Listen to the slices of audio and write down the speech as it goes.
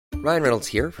Ryan Reynolds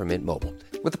here from Mint Mobile.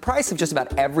 With the price of just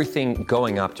about everything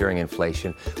going up during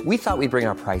inflation, we thought we'd bring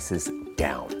our prices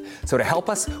down. So to help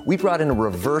us, we brought in a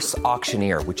reverse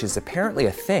auctioneer, which is apparently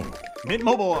a thing. Mint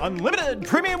Mobile Unlimited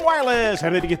Premium Wireless.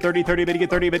 How to get 30, 30, bit to get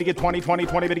 30, bit to get 20, 20,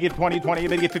 20, bit to get 20, 20,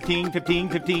 bit to get 15, 15,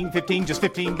 15, 15, just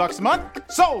 $15 a month?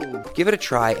 Sold! Give it a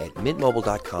try at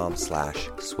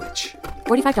mintmobile.com/switch.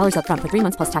 $45 up front for 3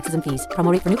 months plus taxes and fees.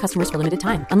 Promo rate for new customers for limited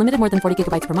time. Unlimited more than 40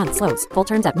 gigabytes per month. Slows full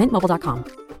terms at mintmobile.com.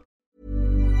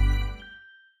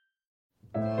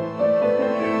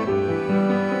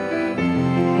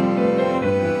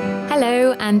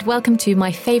 Hello and welcome to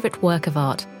my favourite work of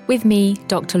art. With me,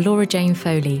 Dr. Laura Jane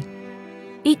Foley.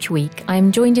 Each week, I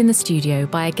am joined in the studio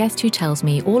by a guest who tells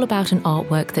me all about an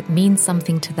artwork that means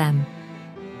something to them.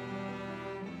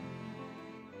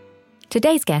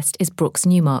 Today's guest is Brooks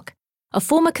Newmark, a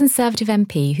former Conservative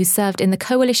MP who served in the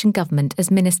coalition government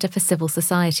as Minister for Civil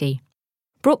Society.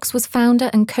 Brooks was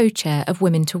founder and co-chair of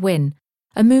Women to Win,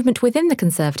 a movement within the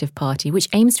Conservative Party which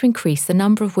aims to increase the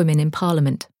number of women in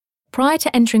Parliament. Prior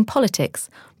to entering politics,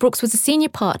 Brooks was a senior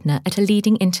partner at a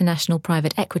leading international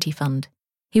private equity fund.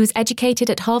 He was educated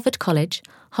at Harvard College,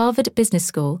 Harvard Business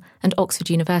School, and Oxford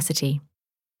University.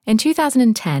 In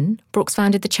 2010, Brooks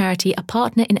founded the charity A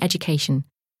Partner in Education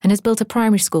and has built a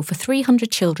primary school for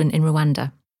 300 children in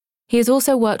Rwanda. He has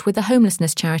also worked with the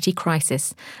homelessness charity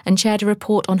Crisis and chaired a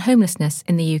report on homelessness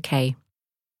in the UK.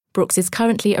 Brooks is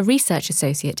currently a research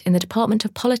associate in the Department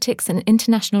of Politics and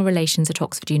International Relations at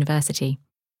Oxford University.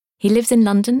 He lives in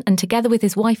London and together with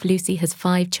his wife Lucy has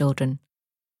 5 children.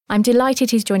 I'm delighted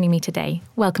he's joining me today.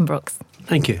 Welcome, Brooks.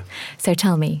 Thank you. So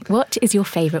tell me, what is your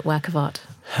favourite work of art?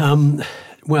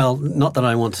 Well, not that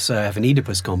I want to say I have an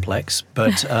Oedipus complex,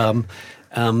 but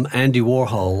Andy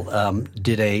Warhol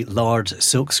did a large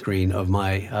silkscreen of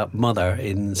my mother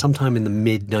sometime in the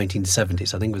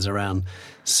mid-1970s. I think it was around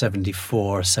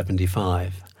 74,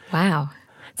 75. Wow.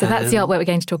 So that's the artwork we're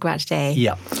going to talk about today.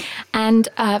 Yeah. And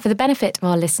for the benefit of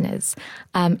our listeners,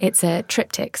 it's a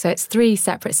triptych, so it's 3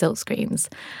 separate silk screens.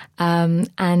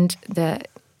 And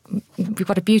we've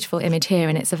got a beautiful image here,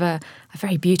 and it's of a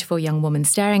very beautiful young woman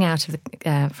staring out of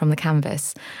from the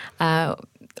canvas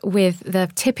with the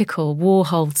typical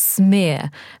Warhol smear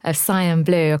of cyan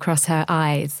blue across her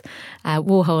eyes,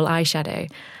 Warhol eyeshadow.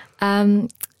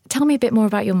 Tell me a bit more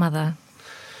about your mother.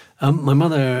 My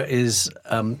mother is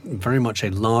very much a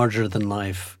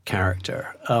larger-than-life character.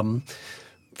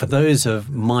 For those of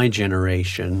my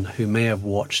generation who may have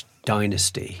watched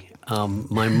Dynasty,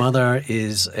 my mother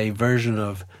is a version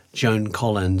of Joan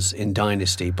Collins in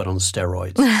Dynasty, but on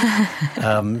steroids.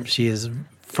 She is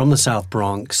from the South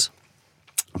Bronx.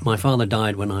 My father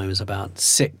died when I was about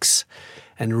 6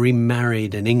 and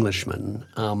remarried an Englishman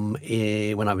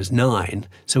when I was 9.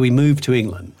 So we moved to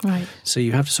England. Right. So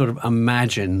you have to sort of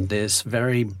imagine this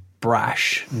very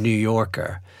brash New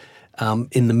Yorker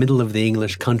in the middle of the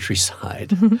English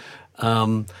countryside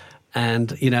and,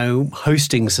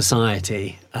 hosting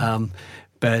society,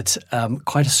 but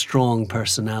quite a strong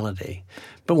personality.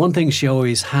 But one thing she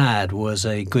always had was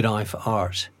a good eye for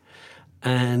art.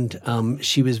 And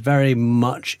she was very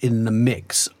much in the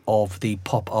mix of the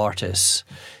pop artists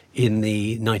in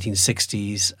the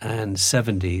 1960s and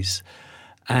 70s.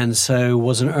 And so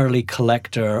was an early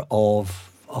collector of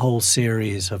a whole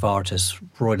series of artists.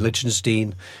 Roy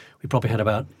Lichtenstein. We probably had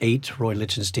about 8 Roy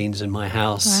Lichtensteins in my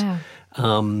house.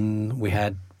 Wow. We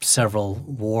had several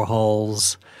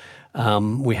Warhols.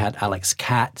 We had Alex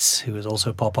Katz, who was also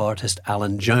a pop artist,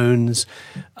 Alan Jones,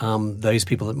 those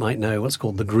people that might know what's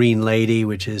called the Green Lady,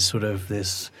 which is sort of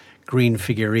this green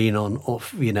figurine on all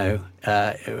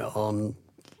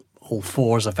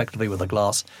fours, effectively with a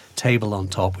glass table on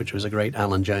top, which was a great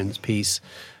Alan Jones piece.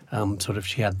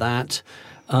 She had that.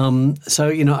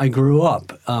 I grew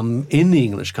up in the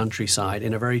English countryside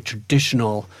in a very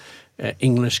traditional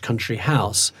English country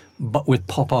house, but with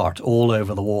pop art all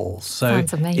over the walls. So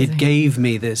it gave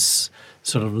me this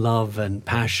sort of love and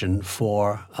passion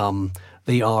for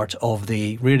the art of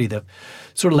the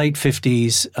sort of late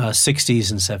 50s,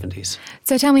 60s and 70s.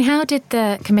 So tell me, how did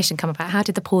the commission come about? How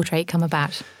did the portrait come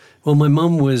about? Well, my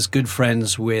mum was good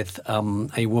friends with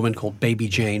a woman called Baby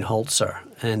Jane Holzer.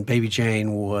 And Baby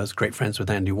Jane was great friends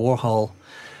with Andy Warhol.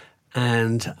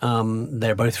 And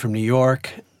they're both from New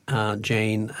York,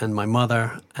 Jane and my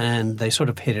mother. And they sort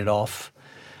of hit it off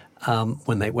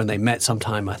when they met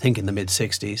sometime, I think, in the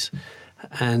mid-60s.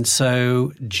 And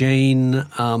so Jane,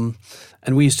 and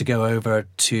we used to go over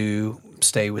to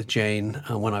stay with Jane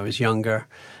when I was younger.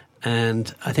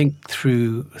 And I think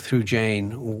through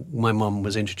Jane, my mum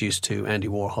was introduced to Andy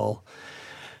Warhol.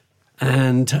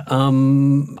 And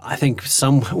I think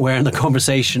somewhere in the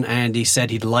conversation, Andy said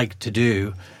he'd like to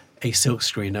do a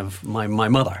silkscreen of my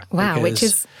mother. Wow, which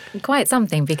is quite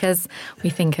something, because we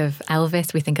think of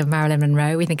Elvis, we think of Marilyn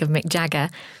Monroe, we think of Mick Jagger,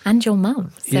 and your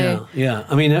mum. So yeah.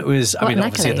 I mean, obviously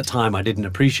accolade. at the time I didn't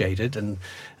appreciate it, and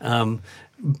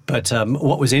but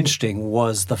what was interesting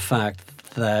was the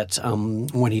fact that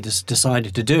when he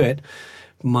decided to do it,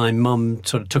 my mum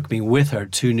sort of took me with her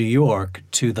to New York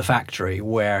to the factory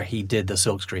where he did the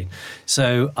silkscreen.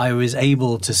 So I was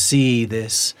able to see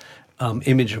this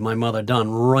image of my mother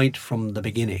done right from the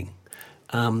beginning.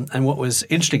 And what was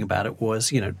interesting about it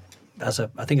was,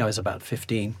 I think I was about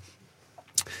 15,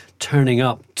 turning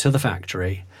up to the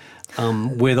factory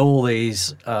with all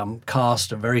these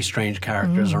cast of very strange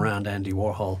characters around Andy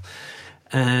Warhol,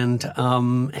 and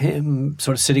him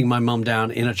sort of sitting my mum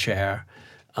down in a chair,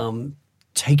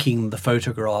 taking the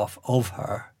photograph of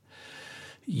her,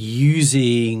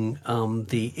 using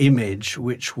the image,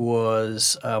 which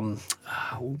was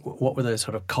what were those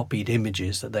sort of copied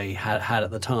images that they had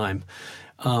at the time,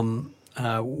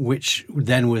 which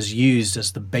then was used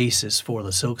as the basis for the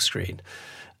silkscreen.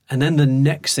 And then the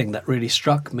next thing that really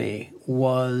struck me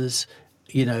was,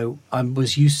 I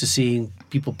was used to seeing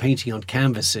people painting on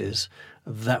canvases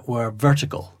that were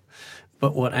vertical.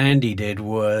 But what Andy did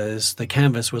was the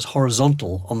canvas was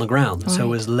horizontal on the ground. Right. So it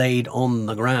was laid on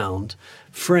the ground,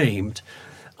 framed.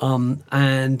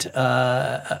 And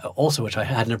also, which I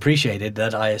hadn't appreciated,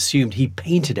 that I assumed he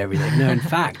painted everything. No, in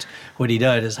fact, what he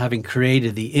did is, having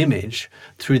created the image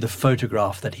through the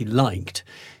photograph that he liked,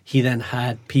 he then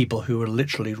had people who were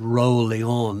literally rolling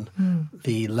on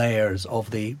the layers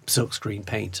of the silkscreen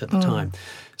paint at the time.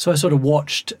 So I sort of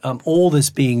watched all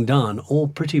this being done, all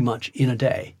pretty much in a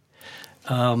day.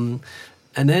 And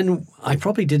then I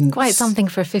probably didn't... Quite something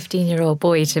for a 15-year-old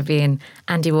boy to be in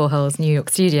Andy Warhol's New York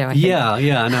studio, I think.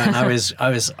 Yeah. No, I was,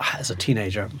 as a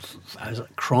teenager, I was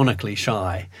chronically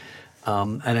shy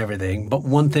and everything. But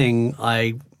one thing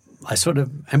I sort of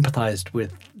empathized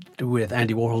with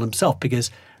Andy Warhol himself,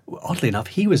 because oddly enough,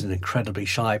 he was an incredibly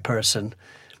shy person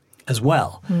as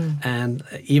well. And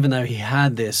even though he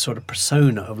had this sort of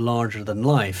persona of larger than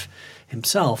life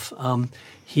himself,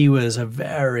 he was a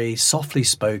very softly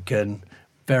spoken,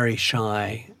 very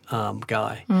shy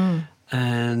guy.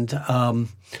 And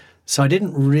so I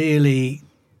didn't really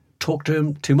talk to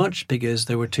him too much, because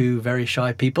there were two very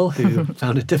shy people who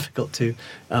found it difficult to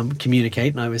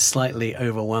communicate, and I was slightly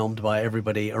overwhelmed by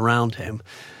everybody around him.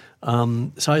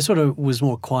 So I sort of was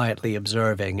more quietly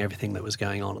observing everything that was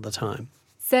going on at the time.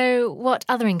 So what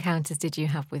other encounters did you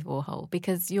have with Warhol?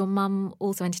 Because your mum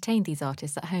also entertained these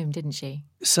artists at home, didn't she?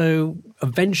 So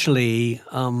eventually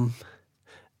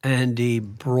Andy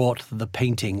brought the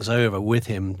paintings over with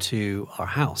him to our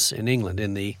house in England,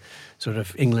 in the sort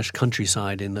of English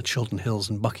countryside in the Chiltern Hills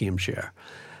in Buckinghamshire.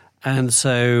 And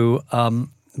so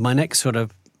my next sort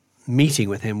of meeting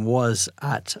with him was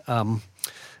at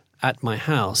my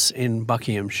house in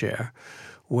Buckinghamshire,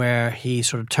 where he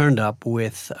sort of turned up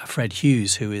with Fred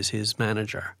Hughes, who is his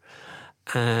manager,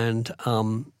 and,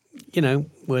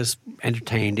 was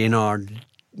entertained in our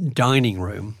dining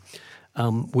room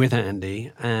with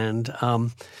Andy. And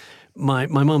my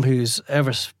mum, who's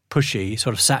ever pushy,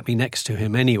 sort of sat me next to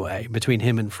him anyway, between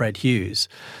him and Fred Hughes.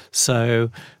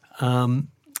 So,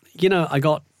 I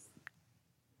got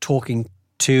talking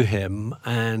to him,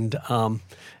 and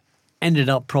ended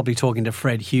up probably talking to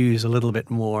Fred Hughes a little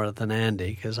bit more than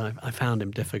Andy, because I found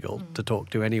him difficult to talk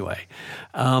to anyway.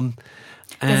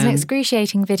 There's an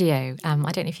excruciating video. I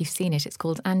don't know if you've seen it. It's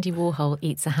called Andy Warhol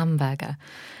Eats a Hamburger.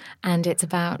 And it's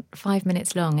about 5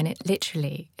 minutes long. And it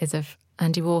literally is of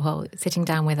Andy Warhol sitting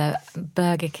down with a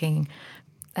Burger King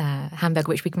hamburger,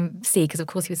 which we can see because, of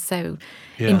course, he was so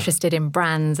interested in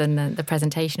brands and the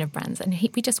presentation of brands. And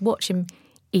we just watch him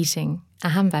eating a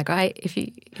hamburger. If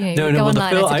you go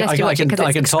online, I suggest you watch it because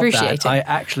it's excruciating. Top that. I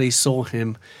actually saw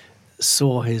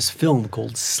his film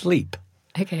called Sleep.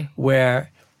 Okay. Where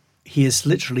he is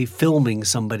literally filming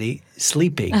somebody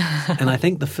sleeping. And I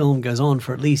think the film goes on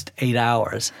for at least 8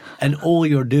 hours. And all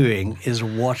you're doing is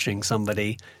watching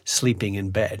somebody sleeping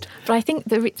in bed. But I think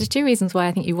the two reasons why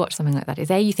I think you watch something like that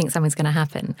is A, you think something's going to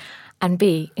happen, and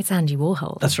B, it's Andy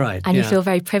Warhol. That's right. And you feel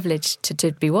very privileged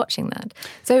to be watching that.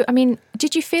 So, I mean,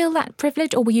 did you feel that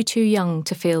privilege, or were you too young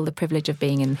to feel the privilege of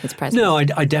being in his presence? No,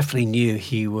 I definitely knew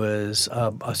he was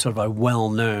a sort of a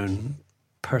well-known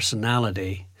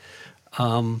personality.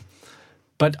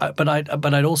 But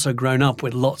I'd also grown up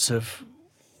with lots of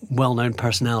well-known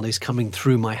personalities coming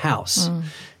through my house,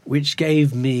 which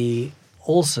gave me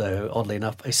also, oddly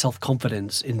enough, a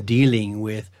self-confidence in dealing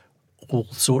with all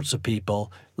sorts of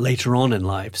people later on in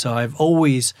life. So I've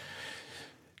always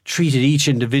treated each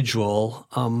individual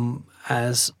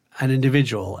as an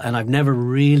individual, and I've never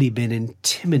really been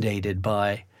intimidated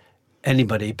by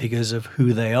anybody because of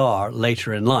who they are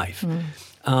later in life.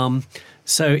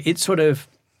 So it's sort of,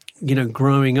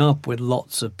 growing up with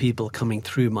lots of people coming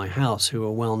through my house who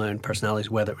are well-known personalities,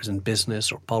 whether it was in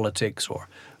business or politics or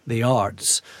the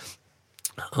arts,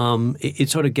 it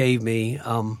sort of gave me,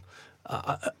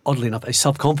 oddly enough, a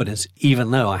self-confidence,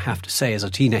 even though I have to say as a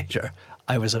teenager,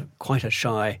 I was quite a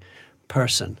shy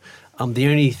person. The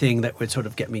only thing that would sort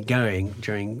of get me going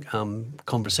during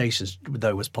conversations,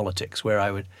 though, was politics, where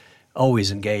I would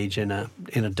always engage in a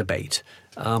debate.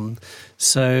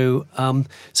 So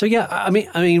yeah. I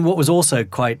mean, what was also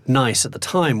quite nice at the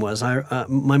time was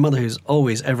my mother, who's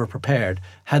always ever prepared,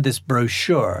 had this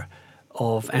brochure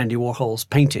of Andy Warhol's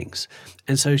paintings,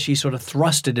 and so she sort of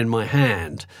thrust it in my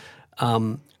hand.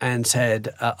 And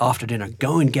said, after dinner,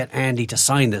 go and get Andy to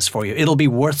sign this for you. It'll be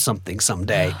worth something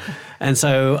someday. And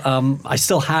so I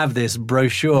still have this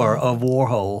brochure of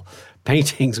Warhol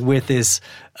paintings with this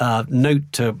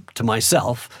note to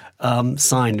myself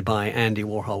signed by Andy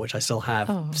Warhol, which I still have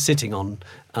sitting on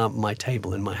my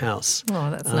table in my house.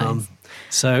 Oh, that's nice.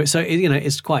 So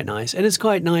it's quite nice. And it's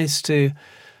quite nice to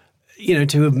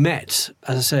have met,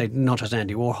 as I say, not just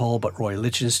Andy Warhol, but Roy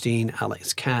Lichtenstein,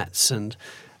 Alex Katz, and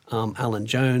Alan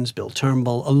Jones, Bill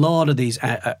Turnbull, a lot of these,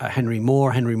 Henry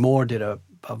Moore. Henry Moore did a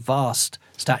vast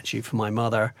statue for my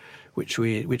mother, which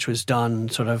was done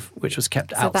which was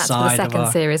kept outside. So that's for the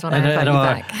second series when I invite you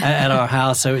back. At our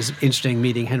house. So it was interesting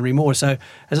meeting Henry Moore. So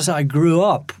as I said, I grew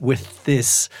up with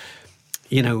this,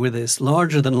 with this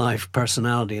larger than life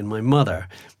personality in my mother,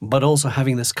 but also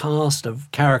having this cast of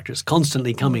characters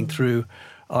constantly coming through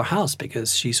our house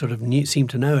because she sort of seemed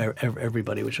to know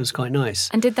everybody, which was quite nice.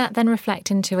 And did that then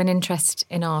reflect into an interest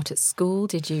in art at school?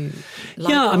 Did you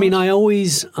like art? I mean, I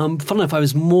always, fun enough, I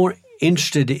was more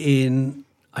interested in,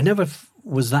 I never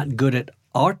was that good at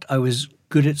art. I was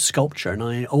good at sculpture, and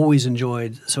I always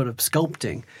enjoyed sort of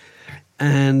sculpting.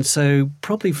 And so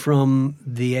probably from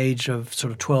the age of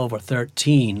sort of 12 or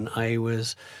 13, I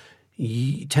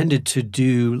tended to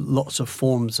do lots of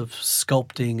forms of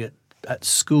sculpting at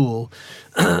school.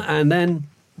 And then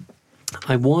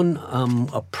I won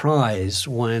a prize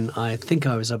when I think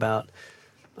I was about,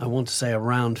 I want to say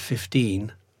around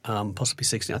 15, possibly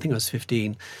 16. I think I was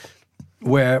 15,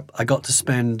 where I got to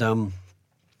spend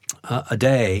a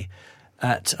day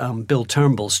at Bill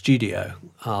Turnbull's studio.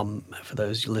 For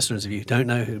those listeners of you who don't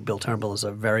know who Bill Turnbull is,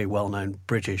 a very well-known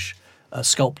British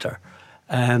sculptor.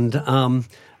 And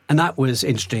that was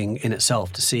interesting in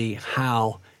itself to see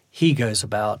how he goes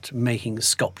about making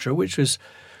sculpture, which was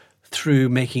through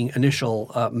making initial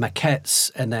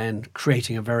maquettes and then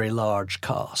creating a very large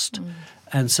cast.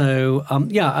 And so,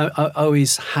 I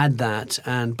always had that.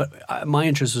 But my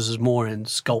interest was more in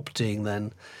sculpting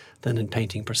than in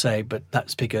painting per se. But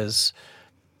that's because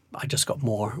I just got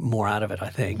more out of it, I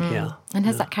think. Yeah. And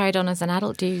has that carried on as an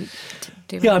adult?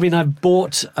 Yeah, I mean, I'm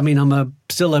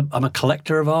a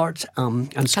collector of art and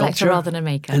sculpture. Collector rather than a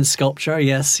maker. And sculpture,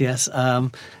 yes. So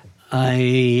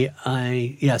I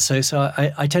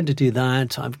tend to do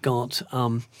that. I've got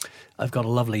a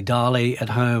lovely Dali at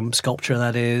home, sculpture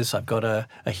that is. I've got a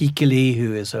Hikili,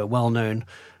 who is a well-known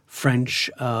French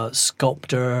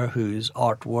sculptor whose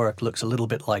artwork looks a little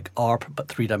bit like art but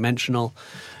three-dimensional.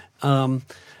 I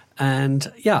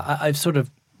sort of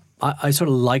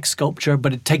like sculpture,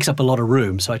 but it takes up a lot of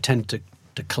room, so I tend to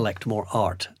collect more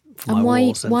art. And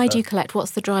why do you collect?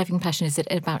 What's the driving passion? Is it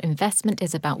about investment?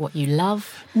 Is it about what you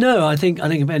love? No, I think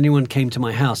if anyone came to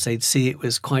my house, they'd see it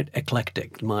was quite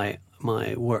eclectic, my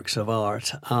works of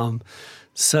art.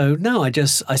 So no, I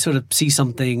sort of see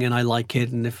something and I like it,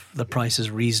 and if the price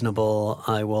is reasonable,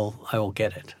 I will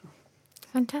get it.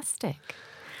 Fantastic.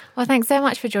 Well, thanks so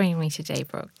much for joining me today,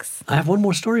 Brooks. I have one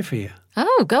more story for you.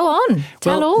 Oh, go on.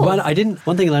 Tell all. One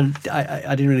thing that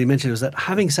I didn't really mention was that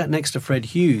having sat next to Fred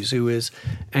Hughes, who was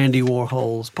Andy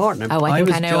Warhol's partner. Oh, I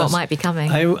think I know what might be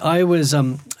coming. I was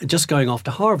just going off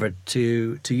to Harvard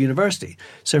to university.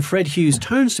 So Fred Hughes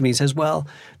turns to me and says, well,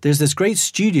 there's this great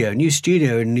new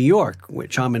studio in New York,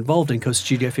 which I'm involved in, called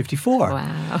Studio 54.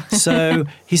 Wow. So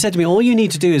he said to me, all you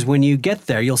need to do is when you get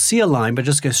there, you'll see a line, but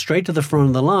just go straight to the front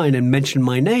of the line and mention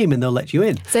my name and they'll let you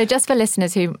in. So just for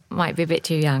listeners who might be a bit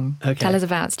too young, okay. Tell us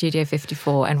about Studio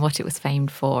 54 and what it was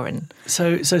famed for. And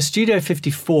So Studio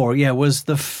 54, was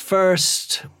the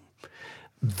first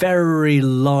very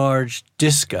large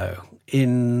disco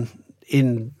in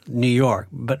New York,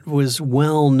 but was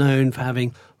well known for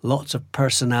having lots of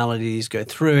personalities go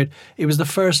through it. It was the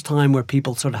first time where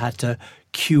people sort of had to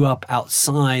queue up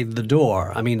outside the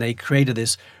door. I mean, they created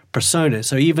this persona.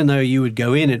 So even though you would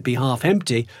go in, it'd be half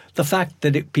empty, the fact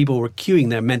that people were queuing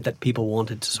there meant that people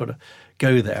wanted to sort of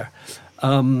go there.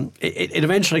 It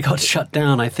eventually got shut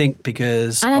down, I think,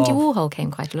 because And Andy Warhol came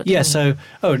quite a lot. Yeah, didn't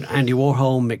he? Andy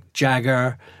Warhol, Mick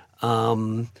Jagger,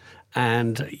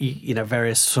 and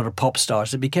various sort of pop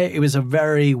stars. It was a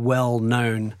very well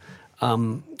known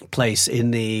place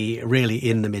in the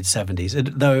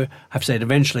mid-70s. Though I have to say, it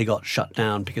eventually got shut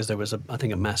down because there was I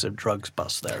think a massive drugs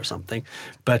bust there or something.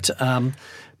 But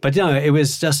it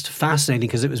was just fascinating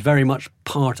because it was very much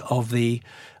part of the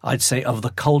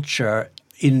culture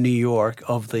in New York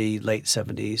of the late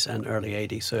 70s and early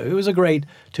 80s. So it was great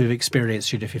to have experienced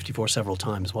Studio 54 several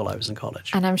times while I was in college.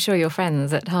 And I'm sure your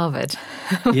friends at Harvard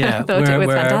yeah, thought it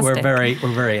was fantastic.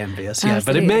 We're very envious. Yeah, Absolutely.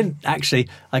 but it meant actually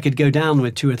I could go down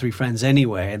with 2 or 3 friends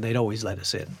anyway, and they'd always let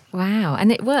us in. Wow.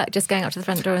 And it worked, just going up to the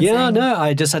front door and saying... saying... No,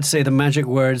 I just had to say the magic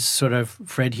words. Sort of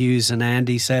Fred Hughes and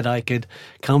Andy said I could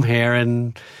come here,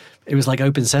 and it was like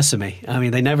open sesame. I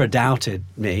mean, they never doubted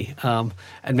me. And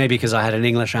maybe because I had an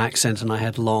English accent and I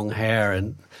had long hair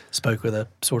and spoke with a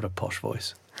sort of posh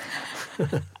voice.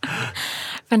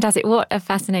 Fantastic. What a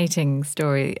fascinating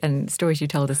story and stories you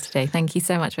told us today. Thank you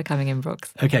so much for coming in,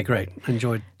 Brooks. Okay, great.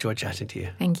 Enjoyed chatting to you.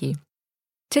 Thank you.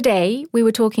 Today, we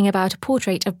were talking about a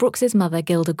portrait of Brooks's mother,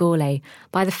 Gilda Gourlay,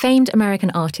 by the famed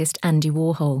American artist Andy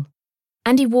Warhol.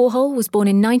 Andy Warhol was born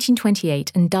in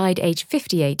 1928 and died aged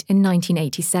 58 in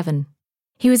 1987.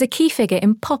 He was a key figure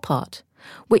in pop art,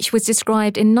 which was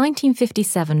described in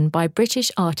 1957 by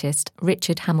British artist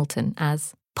Richard Hamilton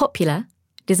as popular,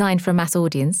 designed for a mass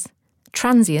audience,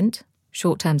 transient,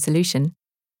 short-term solution,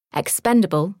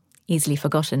 expendable, easily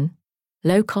forgotten,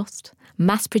 low cost,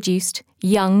 mass-produced,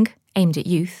 young, aimed at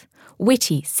youth,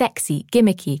 witty, sexy,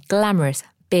 gimmicky, glamorous,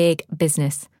 big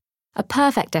business. A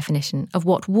perfect definition of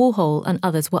what Warhol and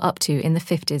others were up to in the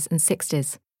 50s and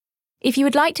 60s. If you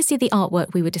would like to see the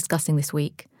artwork we were discussing this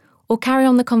week, or carry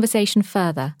on the conversation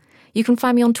further, you can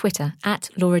find me on Twitter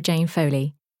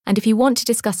 @LauraJaneFoley. And if you want to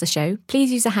discuss the show,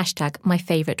 please use the hashtag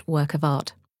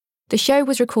 #MyFavouriteWorkOfArt. The show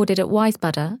was recorded at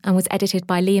Wisebudder and was edited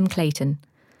by Liam Clayton.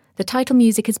 The title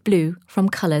music is Blue from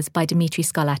Colours by Dimitri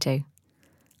Scarlato.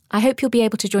 I hope you'll be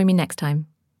able to join me next time.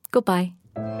 Goodbye.